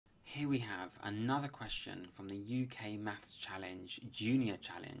Here we have another question from the UK Maths Challenge Junior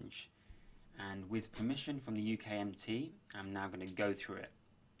Challenge, and with permission from the UKMT, I'm now going to go through it.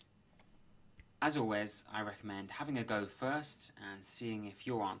 As always, I recommend having a go first and seeing if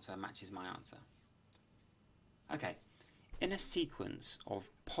your answer matches my answer. Okay, in a sequence of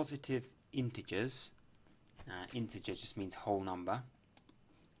positive integers, integer just means whole number,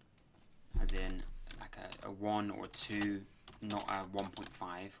 as in like a 1 or a 2, not a 1.5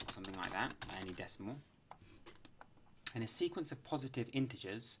 or something like that, any decimal. In a sequence of positive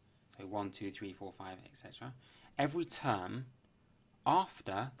integers, so 1, 2, 3, 4, 5, etc., every term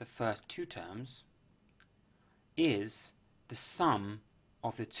after the first two terms is the sum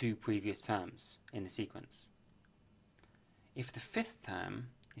of the two previous terms in the sequence. If the fifth term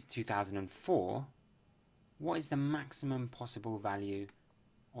is 2004, what is the maximum possible value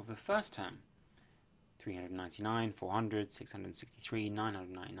of the first term? 399, 400, 663,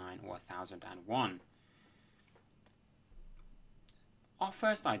 999, or 1001. Our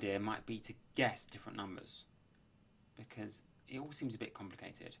first idea might be to guess different numbers, because it all seems a bit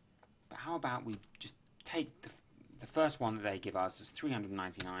complicated. But how about we just take the first one that they give us as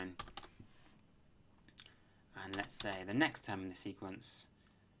 399, and let's say the next term in the sequence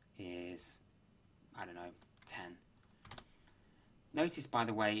is, I don't know, 10. Notice, by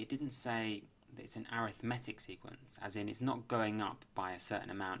the way, it didn't say that it's an arithmetic sequence, as in it's not going up by a certain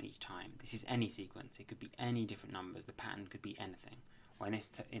amount each time. This is any sequence. It could be any different numbers. The pattern could be anything. Well,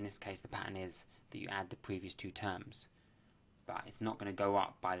 in this case, the pattern is that you add the previous two terms, but it's not going to go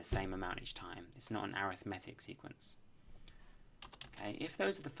up by the same amount each time. It's not an arithmetic sequence. Okay, if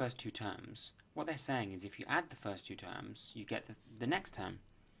those are the first two terms, what they're saying is if you add the first two terms, you get the next term.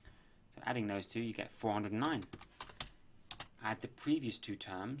 So adding those two, you get 409. Add the previous two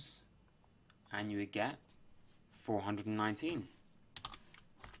terms, and you would get 419.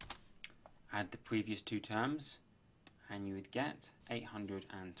 Add the previous two terms, and you would get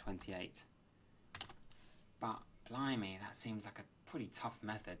 828. But blimey, that seems like a pretty tough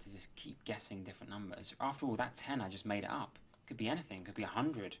method to just keep guessing different numbers. After all, that 10 I just made it up. Could be anything, could be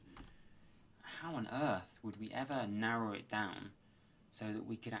 100. How on earth would we ever narrow it down so that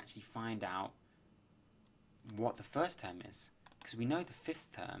we could actually find out what the first term is? Because we know the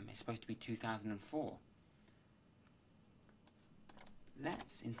fifth term is supposed to be 2004.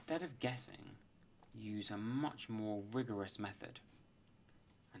 Let's, instead of guessing, use a much more rigorous method.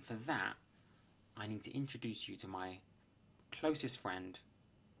 And for that, I need to introduce you to my closest friend,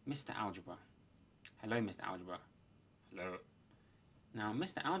 Mr. Algebra. Hello, Mr. Algebra. Hello. Now,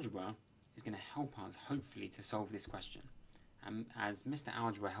 Mr. Algebra is going to help us, hopefully, to solve this question. As Mr.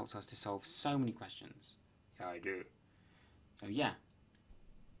 Algebra helps us to solve so many questions. Yeah, I do. So yeah,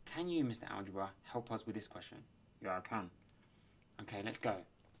 can you, Mr. Algebra, help us with this question? Yeah, I can. Okay, let's go.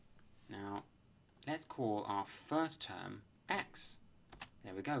 Now, let's call our first term x.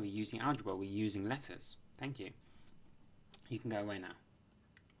 There we go, we're using algebra, we're using letters. Thank you. You can go away now.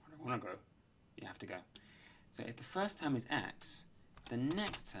 I don't want to go. You have to go. So if the first term is x, the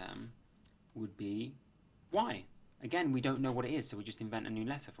next term would be y. Again, we don't know what it is, so we just invent a new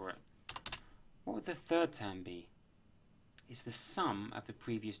letter for it. What would the third term be? It's the sum of the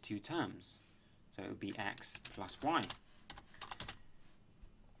previous two terms. So it would be x plus y.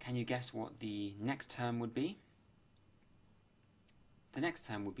 Can you guess what the next term would be? The next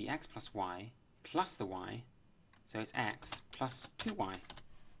term would be x plus y plus the y, so it's x plus 2y.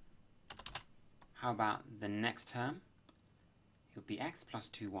 How about the next term? It would be x plus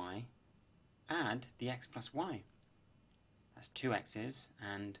 2y, add the x plus y. That's 2 x's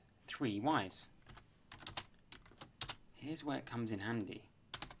and 3 y's. Here's where it comes in handy.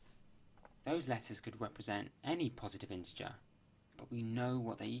 Those letters could represent any positive integer, but we know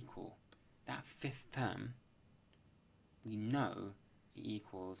what they equal. That fifth term, we know it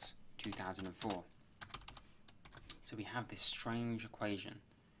equals 2004. So we have this strange equation.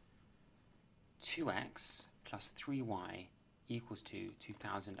 2x plus 3y equals to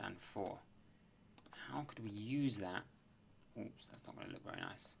 2004. How could we use that? Oops, that's not going to look very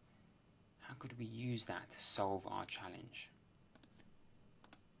nice. How could we use that to solve our challenge?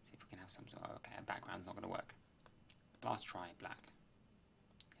 See if we can have some sort of, okay, a background's not going to work. Last try, black.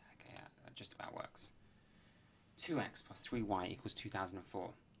 Yeah, okay, that just about works. 2x plus 3y equals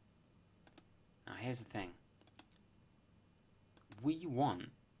 2004. Now here's the thing. We want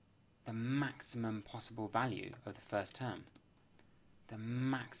the maximum possible value of the first term. The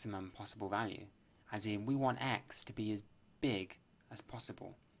maximum possible value. As in, we want x to be as big as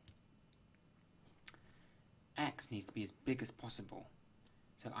possible. X needs to be as big as possible.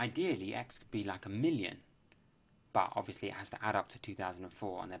 So ideally, x could be like 1,000,000. but obviously it has to add up to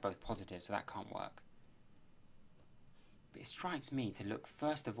 2004 and they're both positive, so that can't work. But it strikes me to look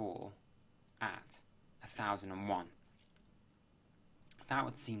first of all at 1001. That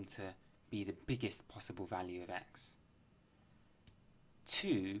would seem to be the biggest possible value of x.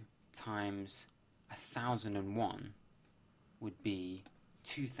 2 times 1001 would be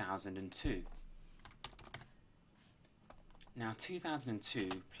 2002. Now 2002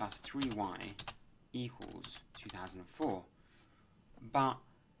 plus 3y equals 2004. But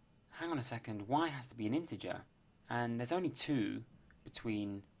hang on a second, y has to be an integer, and there's only 2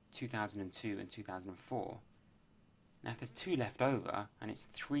 between 2002 and 2004. Now if there's 2 left over and it's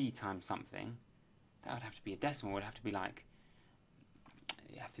 3 times something, that would have to be a decimal. It would have to be like,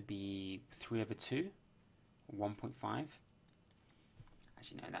 it have to be 3 over 2 or 1.5.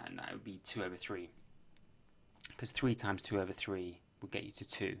 Actually no, that would be 2 over 3. Because 3 times 2 over 3 would get you to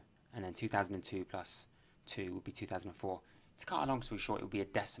 2. And then 2002 plus 2 would be 2004. To cut a long story short, it would be a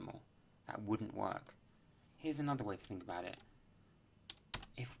decimal. That wouldn't work. Here's another way to think about it.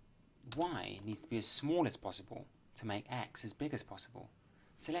 If y needs to be as small as possible to make x as big as possible.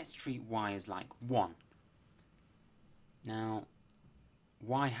 So let's treat y as like 1. Now,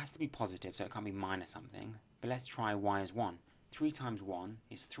 y has to be positive, so it can't be minus something. But let's try y as 1. 3 times 1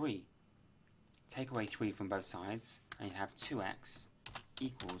 is 3. Take away 3 from both sides, and you have 2x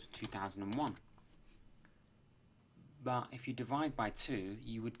equals 2001. But if you divide by 2,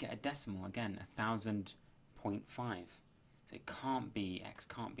 you would get a decimal again, 1000.5. So it can't be, x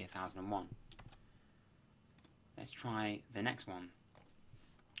can't be 1001. Let's try the next one,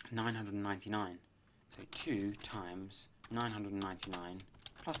 999. So 2 times 999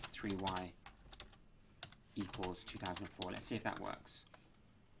 plus 3y equals 2004. Let's see if that works.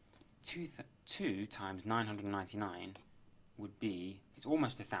 2 times 999 would be, it's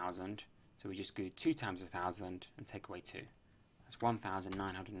almost 1000, so we just do 2 times 1000 and take away 2. That's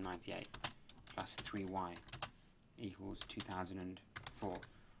 1998 plus 3y equals 2004.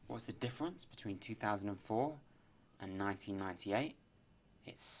 What's the difference between 2004 and 1998?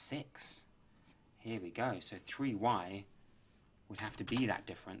 It's 6. Here we go. So 3y would have to be that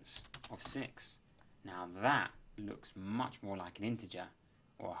difference of 6. Now that looks much more like an integer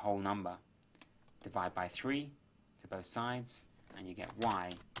or a whole number. Divide by 3 to both sides and you get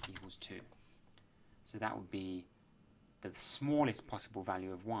y equals 2. So that would be the smallest possible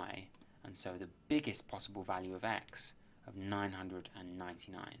value of y, and so the biggest possible value of x of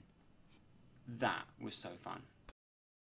 999. That was so fun.